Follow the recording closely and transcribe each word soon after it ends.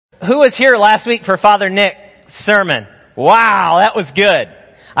Who was here last week for Father Nick's sermon? Wow, that was good.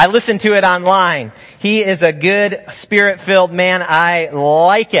 I listened to it online. He is a good, spirit-filled man. I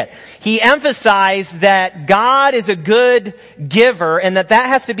like it. He emphasized that God is a good giver and that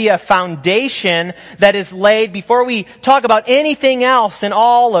has to be a foundation that is laid before we talk about anything else in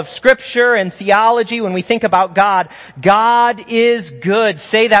all of Scripture and theology. When we think about God, God is good.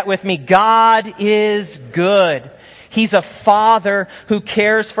 Say that with me. God is good. He's a Father who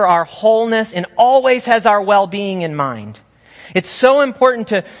cares for our wholeness and always has our well-being in mind. It's so important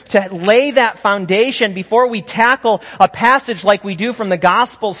to lay that foundation before we tackle a passage like we do from the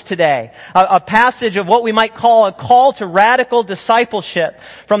Gospels today. A passage of what we might call a call to radical discipleship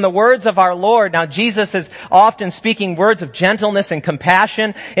from the words of our Lord. Now, Jesus is often speaking words of gentleness and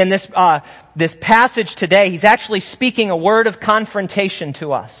compassion. In this passage today, He's actually speaking a word of confrontation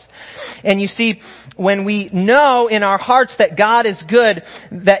to us. And you see, when we know in our hearts that God is good,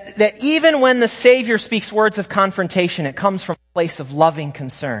 that even when the Savior speaks words of confrontation, it comes from a place of loving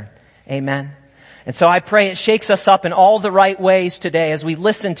concern. Amen. And so I pray it shakes us up in all the right ways today as we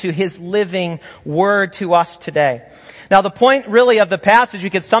listen to His living word to us today. Now, the point really of the passage, we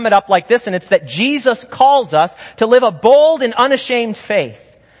could sum it up like this, and it's that Jesus calls us to live a bold and unashamed faith.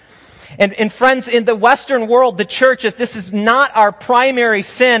 And friends, in the Western world, the church, if this is not our primary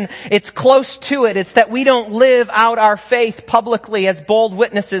sin, it's close to it. It's that we don't live out our faith publicly as bold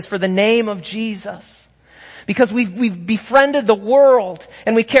witnesses for the name of Jesus. Because we've befriended the world,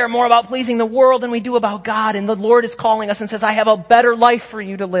 and we care more about pleasing the world than we do about God. And the Lord is calling us and says, I have a better life for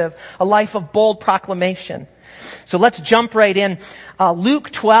you to live, a life of bold proclamation. So let's jump right in.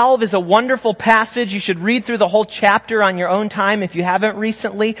 Luke 12 is a wonderful passage. You should read through the whole chapter on your own time if you haven't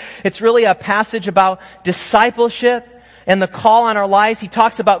recently. It's really a passage about discipleship and the call on our lives. He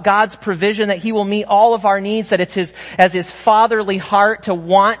talks about God's provision, that He will meet all of our needs, that it's His fatherly heart to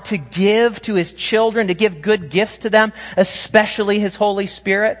want to give to His children, to give good gifts to them, especially His Holy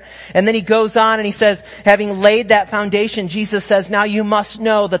Spirit. And then He goes on and He says, having laid that foundation, Jesus says, now you must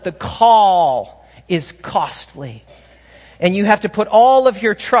know that the call is costly. And you have to put all of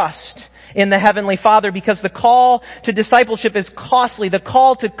your trust in the Heavenly Father, because the call to discipleship is costly. The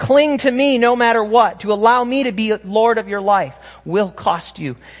call to cling to me no matter what, to allow me to be Lord of your life, will cost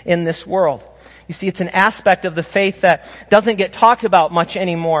you in this world. You see, it's an aspect of the faith that doesn't get talked about much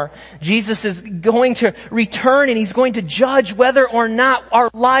anymore. Jesus is going to return and He's going to judge whether or not our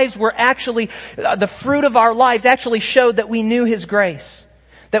lives were actually, the fruit of our lives actually showed that we knew His grace,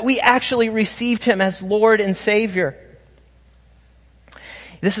 that we actually received Him as Lord and Savior.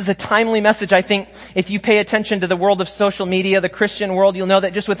 This is a timely message. I think if you pay attention to the world of social media, the Christian world, you'll know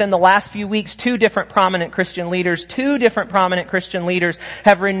that just within the last few weeks, two different prominent Christian leaders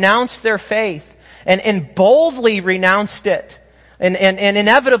have renounced their faith and boldly renounced it. And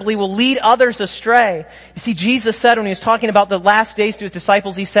inevitably will lead others astray. You see, Jesus said when He was talking about the last days to His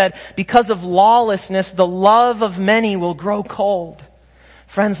disciples, He said, because of lawlessness, the love of many will grow cold.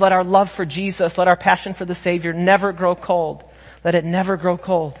 Friends, let our love for Jesus, let our passion for the Savior never grow cold. Let it never grow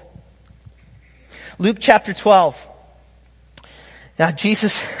cold. Luke chapter 12. Now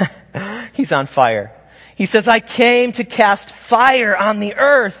Jesus, He's on fire. He says, I came to cast fire on the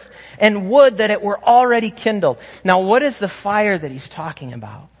earth and would that it were already kindled. Now what is the fire that He's talking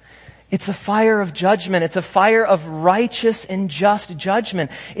about? It's a fire of judgment. It's a fire of righteous and just judgment.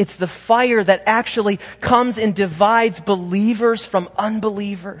 It's the fire that actually comes and divides believers from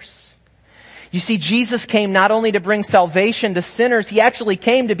unbelievers. You see, Jesus came not only to bring salvation to sinners, He actually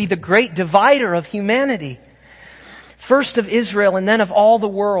came to be the great divider of humanity. First of Israel and then of all the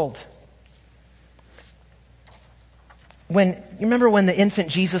world. You remember when the infant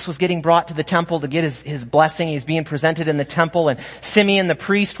Jesus was getting brought to the temple to get his blessing? He's being presented in the temple, and Simeon the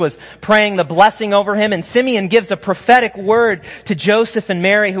priest was praying the blessing over him, and Simeon gives a prophetic word to Joseph and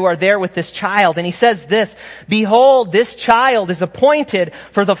Mary who are there with this child. And he says this, behold, this child is appointed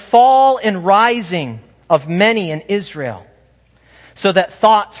for the fall and rising of many in Israel, so that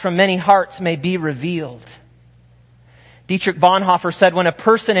thoughts from many hearts may be revealed. Dietrich Bonhoeffer said, when a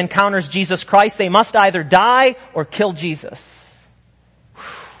person encounters Jesus Christ, they must either die or kill Jesus.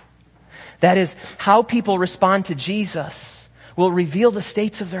 That is, how people respond to Jesus will reveal the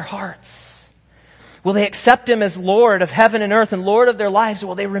states of their hearts. Will they accept Him as Lord of heaven and earth and Lord of their lives, or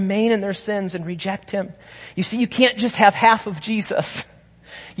will they remain in their sins and reject Him? You see, you can't just have half of Jesus.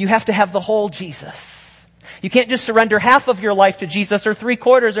 You have to have the whole Jesus. You can't just surrender half of your life to Jesus, or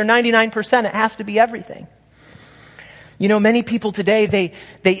 3/4 or 99%. It has to be everything. You know, many people today,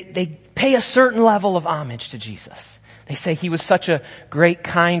 they pay a certain level of homage to Jesus. They say he was such a great,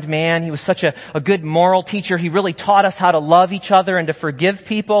 kind man. He was such a good moral teacher. He really taught us how to love each other and to forgive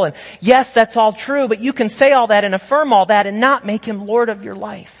people. And yes, that's all true, but you can say all that and affirm all that and not make him Lord of your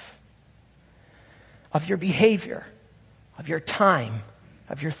life, of your behavior, of your time,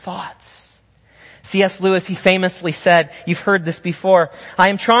 of your thoughts. C.S. Lewis, he famously said, you've heard this before, I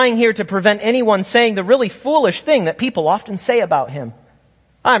am trying here to prevent anyone saying the really foolish thing that people often say about him.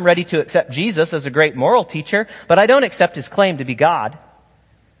 I'm ready to accept Jesus as a great moral teacher, but I don't accept his claim to be God.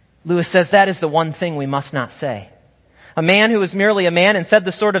 Lewis says that is the one thing we must not say. A man who was merely a man and said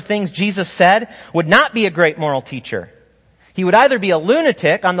the sort of things Jesus said would not be a great moral teacher. He would either be a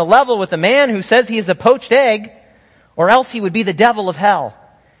lunatic on the level with a man who says he is a poached egg, or else he would be the devil of hell.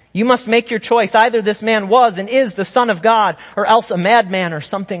 You must make your choice. Either this man was and is the Son of God, or else a madman or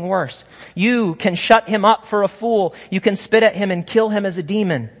something worse. You can shut him up for a fool. You can spit at him and kill him as a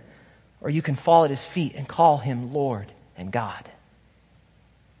demon. Or you can fall at his feet and call him Lord and God.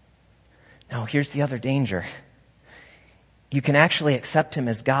 Now here's the other danger. You can actually accept him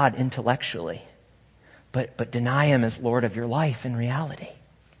as God intellectually, but deny him as Lord of your life in reality.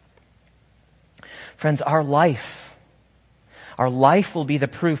 Friends, our life will be the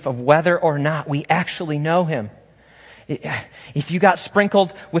proof of whether or not we actually know him. If you got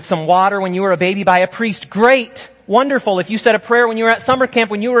sprinkled with some water when you were a baby by a priest, great, wonderful. If you said a prayer when you were at summer camp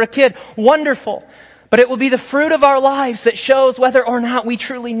when you were a kid, wonderful. But it will be the fruit of our lives that shows whether or not we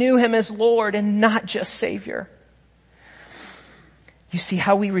truly knew him as Lord and not just Savior. You see,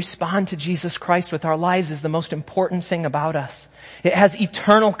 how we respond to Jesus Christ with our lives is the most important thing about us. It has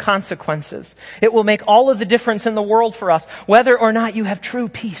eternal consequences. It will make all of the difference in the world for us, whether or not you have true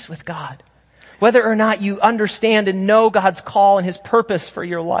peace with God, whether or not you understand and know God's call and his purpose for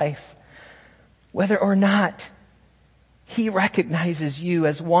your life, whether or not he recognizes you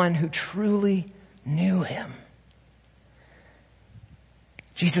as one who truly knew him.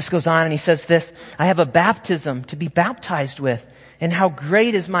 Jesus goes on and he says this, I have a baptism to be baptized with, and how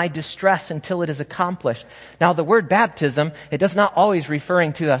great is my distress until it is accomplished. Now the word baptism, it does not always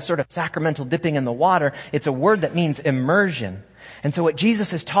referring to a sort of sacramental dipping in the water. It's a word that means immersion. And so what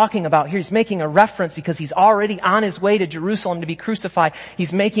Jesus is talking about here, he's making a reference because he's already on his way to Jerusalem to be crucified.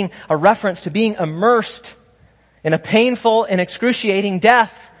 He's making a reference to being immersed in a painful and excruciating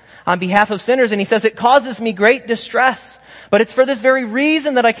death on behalf of sinners. And he says, it causes me great distress. But it's for this very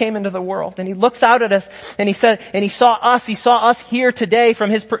reason that I came into the world. And he looks out at us and he said, and he saw us here today from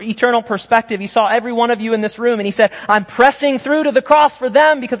his eternal perspective. He saw every one of you in this room and he said, I'm pressing through to the cross for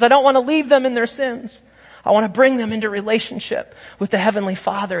them because I don't want to leave them in their sins. I want to bring them into relationship with the Heavenly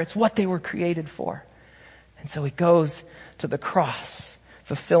Father. It's what they were created for. And so he goes to the cross,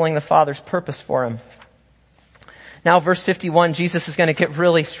 fulfilling the Father's purpose for him. Now verse 51, Jesus is going to get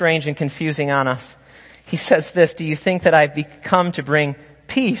really strange and confusing on us. He says this, do you think that I've come to bring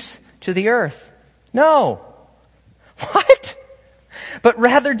peace to the earth? No. What? But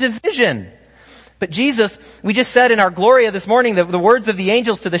rather division. But Jesus, we just said in our Gloria this morning, the words of the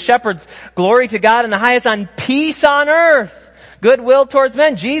angels to the shepherds, glory to God in the highest on peace on earth, goodwill towards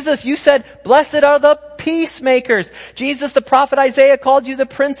men. Jesus, you said, blessed are the peacemakers. Jesus, the prophet Isaiah called you the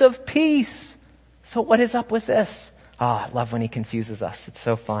Prince of Peace. So what is up with this? I love when he confuses us. It's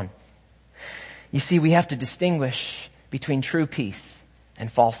so fun. You see, we have to distinguish between true peace and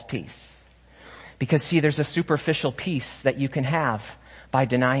false peace. Because see, there's a superficial peace that you can have by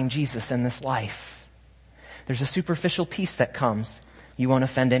denying Jesus in this life. There's a superficial peace that comes. You won't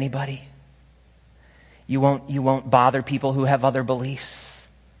offend anybody. You won't bother people who have other beliefs.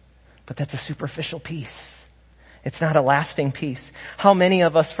 But that's a superficial peace. It's not a lasting peace. How many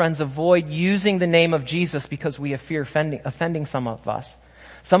of us, friends, avoid using the name of Jesus because we fear offending some of us?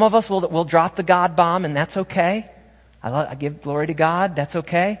 Some of us will drop the God bomb, and that's okay. I give glory to God. That's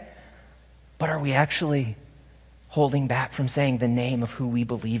okay. But are we actually holding back from saying the name of who we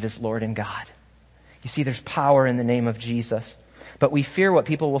believe is Lord and God? You see, there's power in the name of Jesus. But we fear what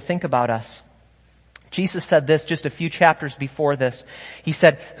people will think about us. Jesus said this just a few chapters before this. He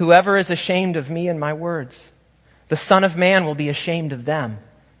said, whoever is ashamed of me and my words, the Son of Man will be ashamed of them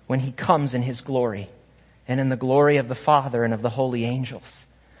when he comes in his glory and in the glory of the Father and of the holy angels.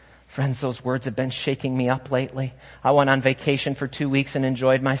 Friends, those words have been shaking me up lately. I went on vacation for 2 weeks and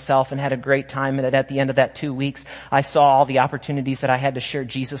enjoyed myself and had a great time. And at the end of that 2 weeks, I saw all the opportunities that I had to share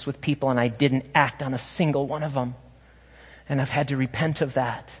Jesus with people, and I didn't act on a single one of them. And I've had to repent of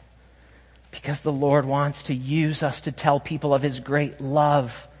that because the Lord wants to use us to tell people of his great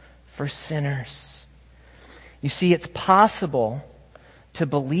love for sinners. You see, it's possible to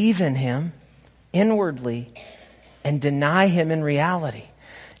believe in him inwardly and deny him in reality.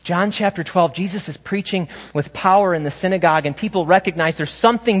 John chapter 12, Jesus is preaching with power in the synagogue, and people recognize there's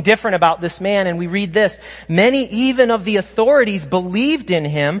something different about this man, and we read this. Many even of the authorities believed in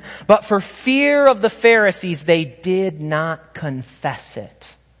him, but for fear of the Pharisees, they did not confess it,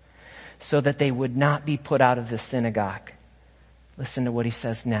 so that they would not be put out of the synagogue. Listen to what he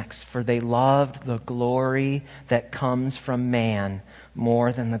says next. For they loved the glory that comes from man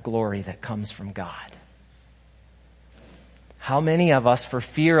more than the glory that comes from God. How many of us, for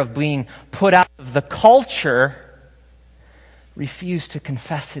fear of being put out of the culture, refuse to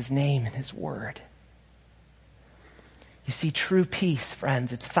confess his name and his word? You see, true peace,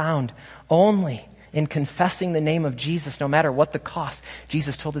 friends, it's found only in confessing the name of Jesus, no matter what the cost.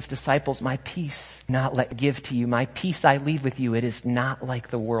 Jesus told his disciples, my peace not let give to you. My peace I leave with you. It is not like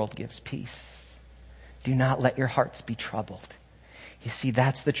the world gives peace. Do not let your hearts be troubled. You see,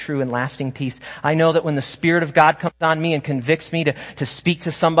 that's the true and lasting peace. I know that when the Spirit of God comes on me and convicts me to speak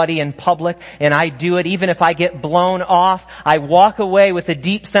to somebody in public, and I do it, even if I get blown off, I walk away with a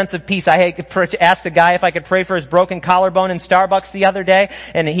deep sense of peace. I asked a guy if I could pray for his broken collarbone in Starbucks the other day,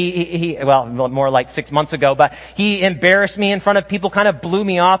 and he more like 6 months ago, but he embarrassed me in front of people, kind of blew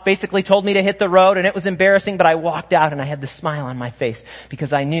me off, basically told me to hit the road, and it was embarrassing, but I walked out and I had this smile on my face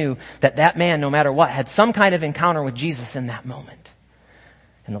because I knew that man, no matter what, had some kind of encounter with Jesus in that moment.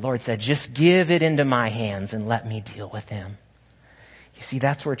 And the Lord said, just give it into my hands and let me deal with him. You see,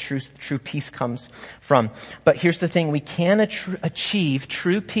 that's where true peace comes from. But here's the thing, we can't achieve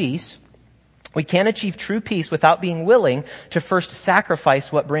true peace. We can't achieve true peace without being willing to first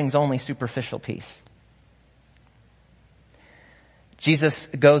sacrifice what brings only superficial peace. Jesus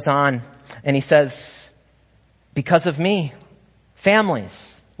goes on and he says, because of me, families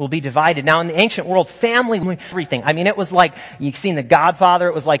will be divided. Now in the ancient world, family, everything. I mean, it was like, you've seen The Godfather,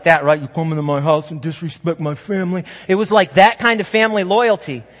 it was like that, right? You come into my house and disrespect my family. It was like that kind of family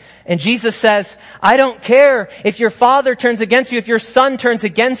loyalty. And Jesus says, I don't care if your father turns against you, if your son turns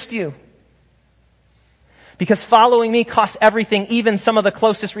against you. Because following me costs everything, even some of the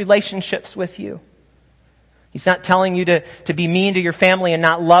closest relationships with you. He's not telling you to be mean to your family and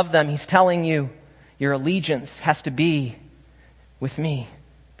not love them. He's telling you your allegiance has to be with me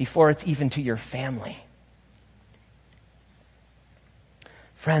before it's even to your family.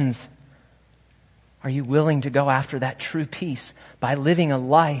 Friends, are you willing to go after that true peace by living a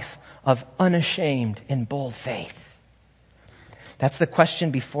life of unashamed and bold faith? That's the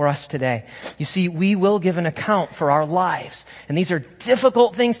question before us today. You see, we will give an account for our lives. And these are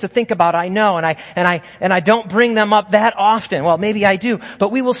difficult things to think about, I know, and I don't bring them up that often. Well, maybe I do,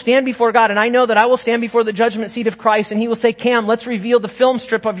 but we will stand before God, and I know that I will stand before the judgment seat of Christ, and he will say, Cam, let's reveal the film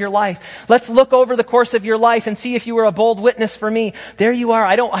strip of your life. Let's look over the course of your life and see if you were a bold witness for me. There you are.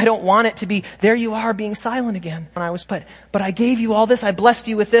 I don't want it to be, there you are being silent again. But I gave you all this. I blessed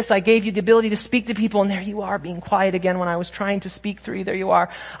you with this. I gave you the ability to speak to people, and there you are being quiet again when I was trying to speak through you. There you are.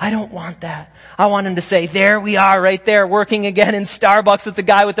 I don't want that. I want him to say, there we are right there working again in Starbucks with the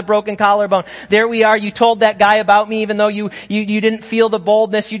guy with the broken collarbone. There we are. You told that guy about me even though you didn't feel the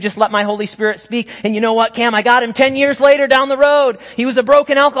boldness. You just let my Holy Spirit speak. And you know what, Cam? I got him 10 years later down the road. He was a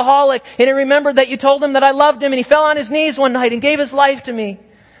broken alcoholic, and he remembered that you told him that I loved him, and he fell on his knees one night and gave his life to me.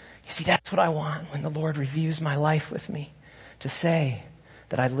 You see, that's what I want when the Lord reviews my life with me, to say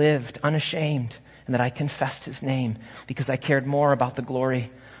that I lived unashamed and that I confessed his name because I cared more about the glory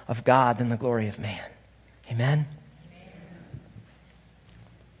of God than the glory of man. Amen?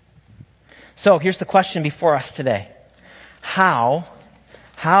 So here's the question before us today. How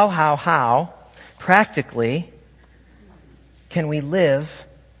practically can we live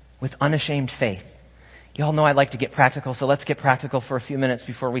with unashamed faith? You all know I like to get practical, so let's get practical for a few minutes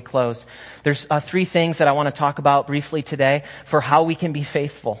before we close. There's 3 things that I want to talk about briefly today for how we can be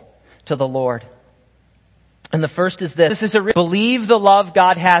faithful to the Lord. And the first is this. This is believe the love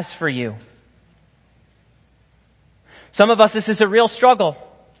God has for you. Some of us, this is a real struggle.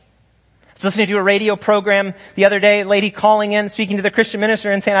 I was listening to a radio program the other day, a lady calling in, speaking to the Christian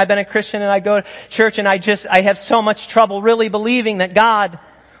minister and saying, I've been a Christian and I go to church and I have so much trouble really believing that God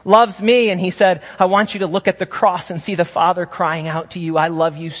loves me. And he said, I want you to look at the cross and see the Father crying out to you. I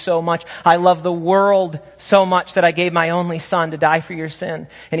love you so much. I love the world so much that I gave my only son to die for your sin.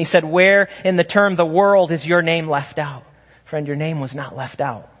 And he said, where in the term the world is your name left out? Friend, your name was not left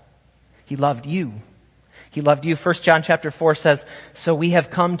out. He loved you. He loved you. 1 John chapter 4 says, so we have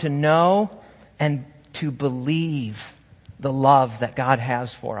come to know and to believe the love that God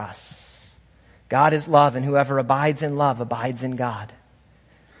has for us. God is love, and whoever abides in love abides in God.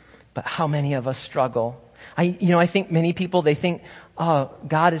 But how many of us struggle? I think many people, they think, oh,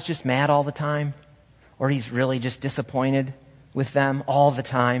 God is just mad all the time, or he's really just disappointed with them all the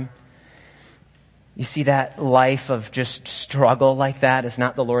time. You see, that life of just struggle like that is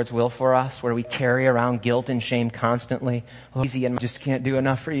not the Lord's will for us, where we carry around guilt and shame constantly. Oh, easy, and I just can't do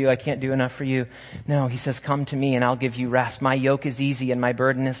enough for you. I can't do enough for you. No, he says, come to me and I'll give you rest. My yoke is easy and my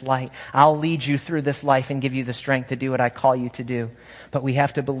burden is light. I'll lead you through this life and give you the strength to do what I call you to do. But we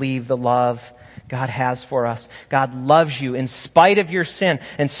have to believe the love God has for us. God loves you in spite of your sin,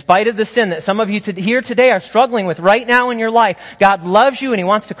 in spite of the sin that some of you here today are struggling with right now in your life. God loves you and he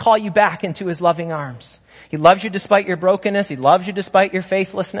wants to call you back into his loving arms. He loves you despite your brokenness. He loves you despite your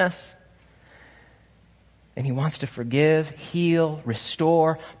faithlessness. And he wants to forgive, heal,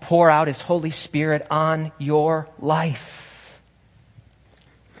 restore, pour out his Holy Spirit on your life.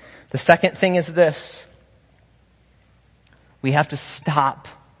 The second thing is this. We have to stop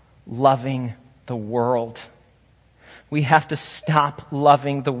loving the world. We have to stop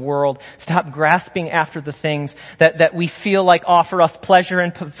loving the world. Stop grasping after the things that we feel like offer us pleasure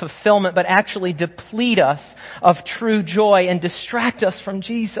and fulfillment, but actually deplete us of true joy and distract us from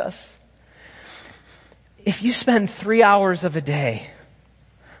Jesus. If you spend 3 hours of a day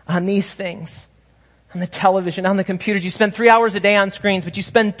on these things, on the television, on the computers, you spend 3 hours a day on screens, but you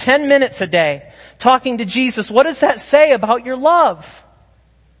spend 10 minutes a day talking to Jesus, what does that say about your love?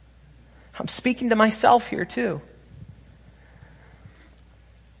 I'm speaking to myself here too.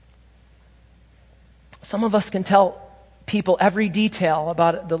 Some of us can tell people every detail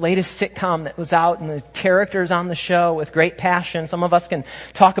about the latest sitcom that was out and the characters on the show with great passion. Some of us can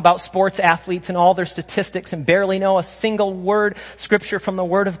talk about sports athletes and all their statistics and barely know a single word, scripture from the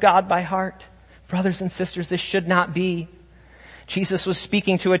Word of God by heart. Brothers and sisters, this should not be. Jesus was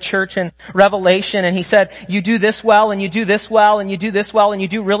speaking to a church in Revelation and he said, you do this well and you do this well and you do this well and you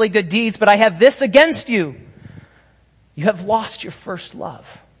do really good deeds, but I have this against you. You have lost your first love.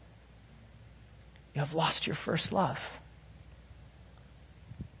 You have lost your first love.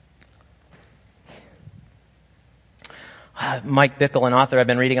 Mike Bickle, an author I've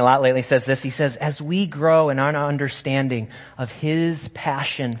been reading a lot lately, says this. He says, as we grow in our understanding of his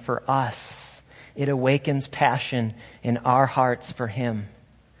passion for us, it awakens passion in our hearts for him.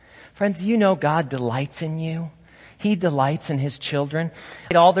 Friends, you know God delights in you. He delights in his children.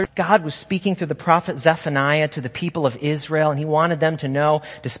 God was speaking through the prophet Zephaniah to the people of Israel, and he wanted them to know,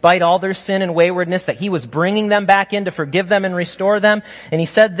 despite all their sin and waywardness, that he was bringing them back in to forgive them and restore them. And he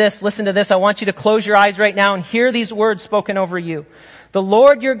said this, listen to this, I want you to close your eyes right now and hear these words spoken over you. The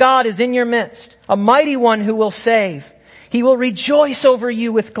Lord your God is in your midst, a mighty one who will save. He will rejoice over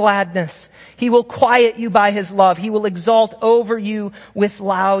you with gladness. He will quiet you by his love. He will exalt over you with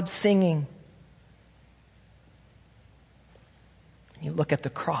loud singing. You look at the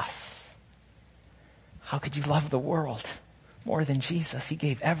cross. How could you love the world more than Jesus? He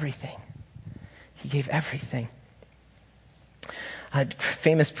gave everything. He gave everything. A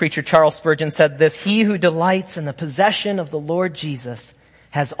famous preacher Charles Spurgeon said this, he who delights in the possession of the Lord Jesus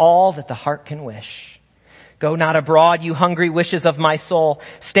has all that the heart can wish. Go not abroad, you hungry wishes of my soul.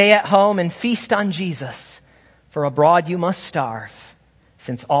 Stay at home and feast on Jesus. For abroad you must starve,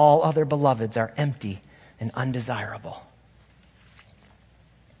 since all other beloveds are empty and undesirable.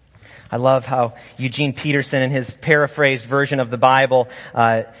 I love how Eugene Peterson, in his paraphrased version of the Bible,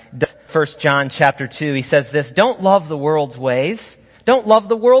 1 John chapter 2, he says this, don't love the world's ways. Don't love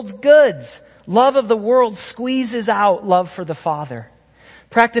the world's goods. Love of the world squeezes out love for the Father.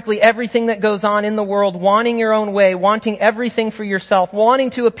 Practically everything that goes on in the world, wanting your own way, wanting everything for yourself, wanting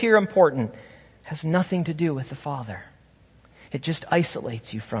to appear important, has nothing to do with the Father. It just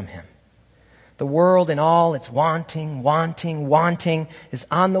isolates you from him. The world and all its wanting is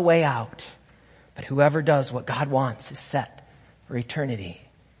on the way out. But whoever does what God wants is set for eternity.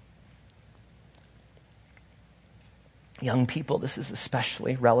 Young people, this is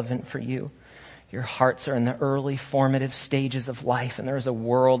especially relevant for you. Your hearts are in the early formative stages of life, and there is a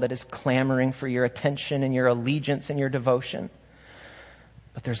world that is clamoring for your attention and your allegiance and your devotion.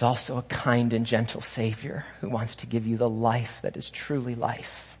 But there's also a kind and gentle Savior who wants to give you the life that is truly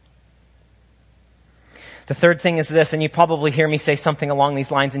life. The third thing is this, and you probably hear me say something along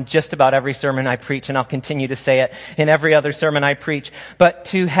these lines in just about every sermon I preach, and I'll continue to say it in every other sermon I preach. But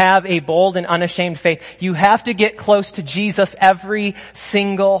to have a bold and unashamed faith, you have to get close to Jesus every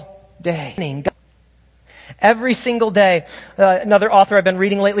single day. Every single day. Another author I've been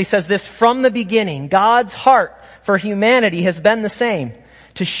reading lately says this, from the beginning, God's heart for humanity has been the same,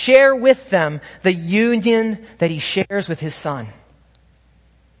 to share with them the union that he shares with his Son.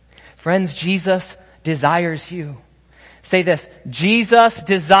 Friends, Jesus desires you. Say this, Jesus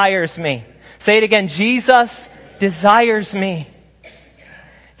desires me. Say it again, Jesus desires me.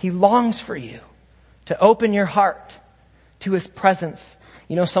 He longs for you to open your heart to His presence.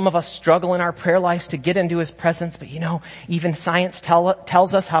 You know, some of us struggle in our prayer lives to get into His presence, but you know, even science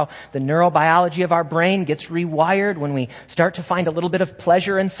tells us how the neurobiology of our brain gets rewired when we start to find a little bit of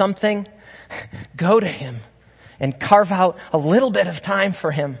pleasure in something. Go to Him and carve out a little bit of time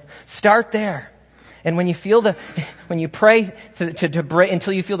for Him. Start there. And when you pray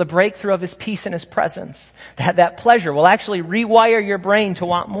until you feel the breakthrough of His peace and His presence, that pleasure will actually rewire your brain to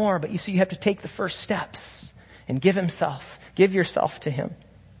want more. But you see, you have to take the first steps and give yourself to Him.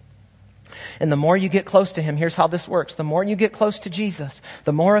 And the more you get close to Him, here's how this works. The more you get close to Jesus,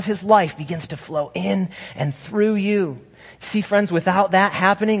 the more of His life begins to flow in and through you. See, friends, without that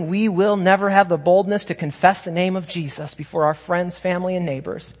happening, we will never have the boldness to confess the name of Jesus before our friends, family, and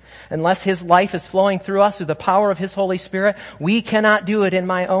neighbors. Unless His life is flowing through us through the power of His Holy Spirit, we cannot do it in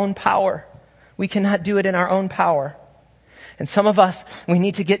my own power. We cannot do it in our own power. And some of us, we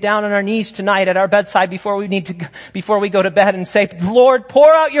need to get down on our knees tonight at our bedside before we go to bed and say, Lord,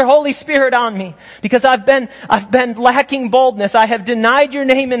 pour out your Holy Spirit on me, because I've been lacking boldness. I have denied your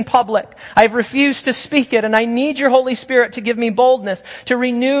name in public. I've refused to speak it, and I need your Holy Spirit to give me boldness, to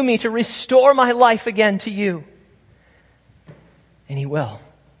renew me, to restore my life again to you. And He will.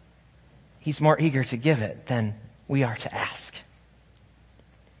 He's more eager to give it than we are to ask.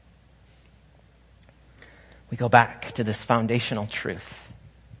 We go back to this foundational truth.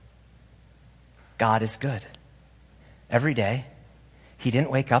 God is good. Every day. He didn't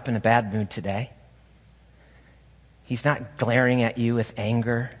wake up in a bad mood today. He's not glaring at you with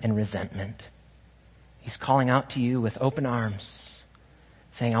anger and resentment. He's calling out to you with open arms,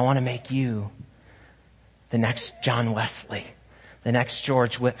 saying, I want to make you the next John Wesley, the next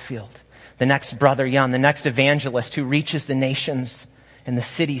George Whitefield, the next Brother Young, the next evangelist who reaches the nations and the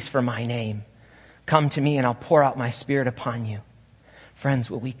cities for my name. Come to me and I'll pour out my Spirit upon you. Friends,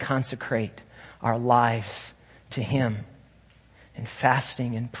 will we consecrate our lives to Him in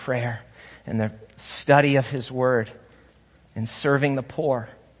fasting and prayer and the study of His Word and serving the poor,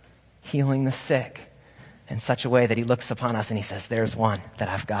 healing the sick in such a way that He looks upon us and He says, there's one that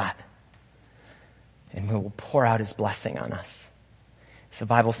I've got. And we will pour out His blessing on us. As the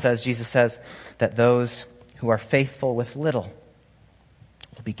Bible says, Jesus says that those who are faithful with little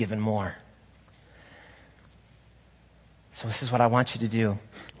will be given more. So this is what I want you to do. When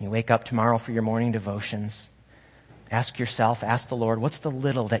you wake up tomorrow for your morning devotions, ask yourself, ask the Lord, what's the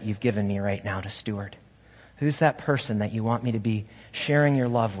little that you've given me right now to steward? Who's that person that you want me to be sharing your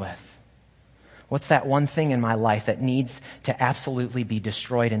love with? What's that one thing in my life that needs to absolutely be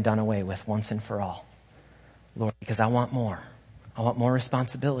destroyed and done away with once and for all? Lord, because I want more. I want more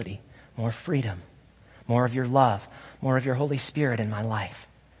responsibility, more freedom, more of your love, more of your Holy Spirit in my life.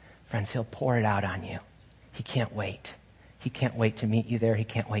 Friends, He'll pour it out on you. He can't wait. He can't wait to meet you there. He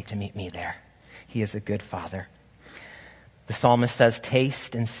can't wait to meet me there. He is a good Father. The psalmist says,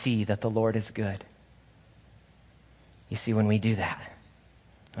 taste and see that the Lord is good. You see, when we do that,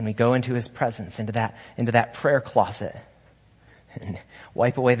 when we go into His presence, into that prayer closet, and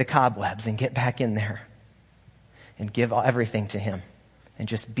wipe away the cobwebs and get back in there and give everything to Him and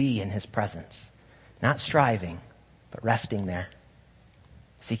just be in His presence, not striving, but resting there,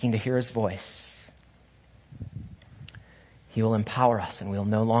 seeking to hear His voice, He will empower us and we will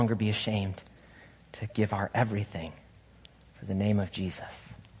no longer be ashamed to give our everything for the name of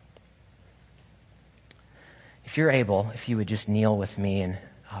Jesus. If you're able, if you would just kneel with me and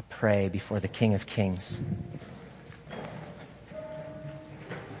pray before the King of Kings.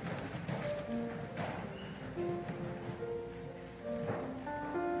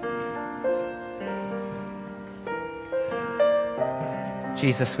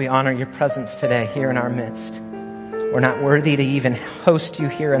 Jesus, we honor your presence today here in our midst. We're not worthy to even host you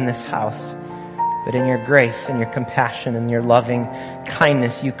here in this house, but in your grace and your compassion and your loving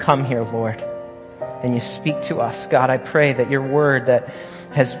kindness, you come here, Lord, and you speak to us. God, I pray that your word that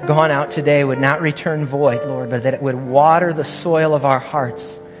has gone out today would not return void, Lord, but that it would water the soil of our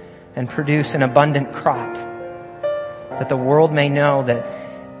hearts and produce an abundant crop, that the world may know that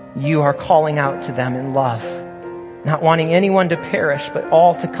you are calling out to them in love, not wanting anyone to perish, but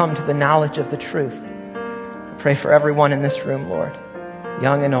all to come to the knowledge of the truth. Pray for everyone in this room, Lord,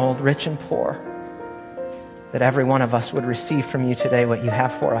 young and old, rich and poor, that every one of us would receive from you today what you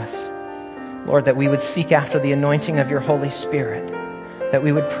have for us. Lord, that we would seek after the anointing of your Holy Spirit, that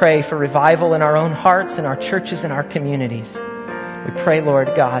we would pray for revival in our own hearts, in our churches, in our communities. We pray, Lord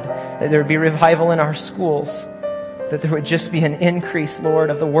God, that there would be revival in our schools, that there would just be an increase, Lord,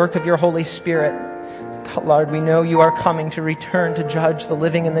 of the work of your Holy Spirit. Lord, we know you are coming to return to judge the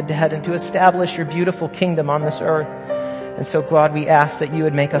living and the dead and to establish your beautiful kingdom on this earth. And so, God, we ask that you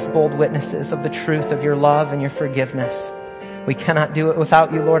would make us bold witnesses of the truth of your love and your forgiveness. We cannot do it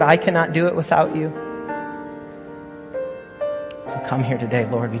without you, Lord. I cannot do it without you. So come here today,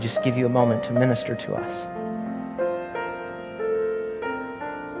 Lord. We just give you a moment to minister to us.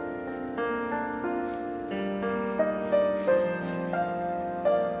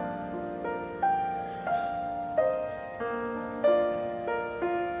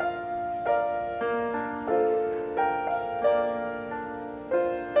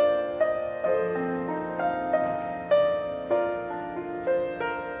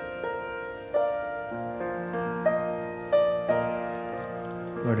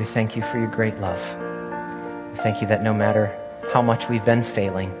 Lord, we thank you for your great love. We thank you that no matter how much we've been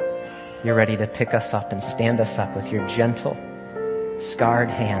failing, you're ready to pick us up and stand us up with your gentle, scarred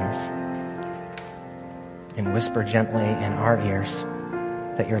hands and whisper gently in our ears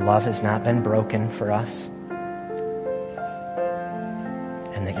that your love has not been broken for us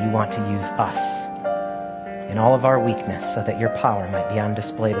and that you want to use us in all of our weakness so that your power might be on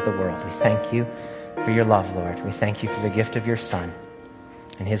display to the world. We thank you for your love, Lord. We thank you for the gift of your Son.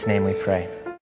 In his name we pray.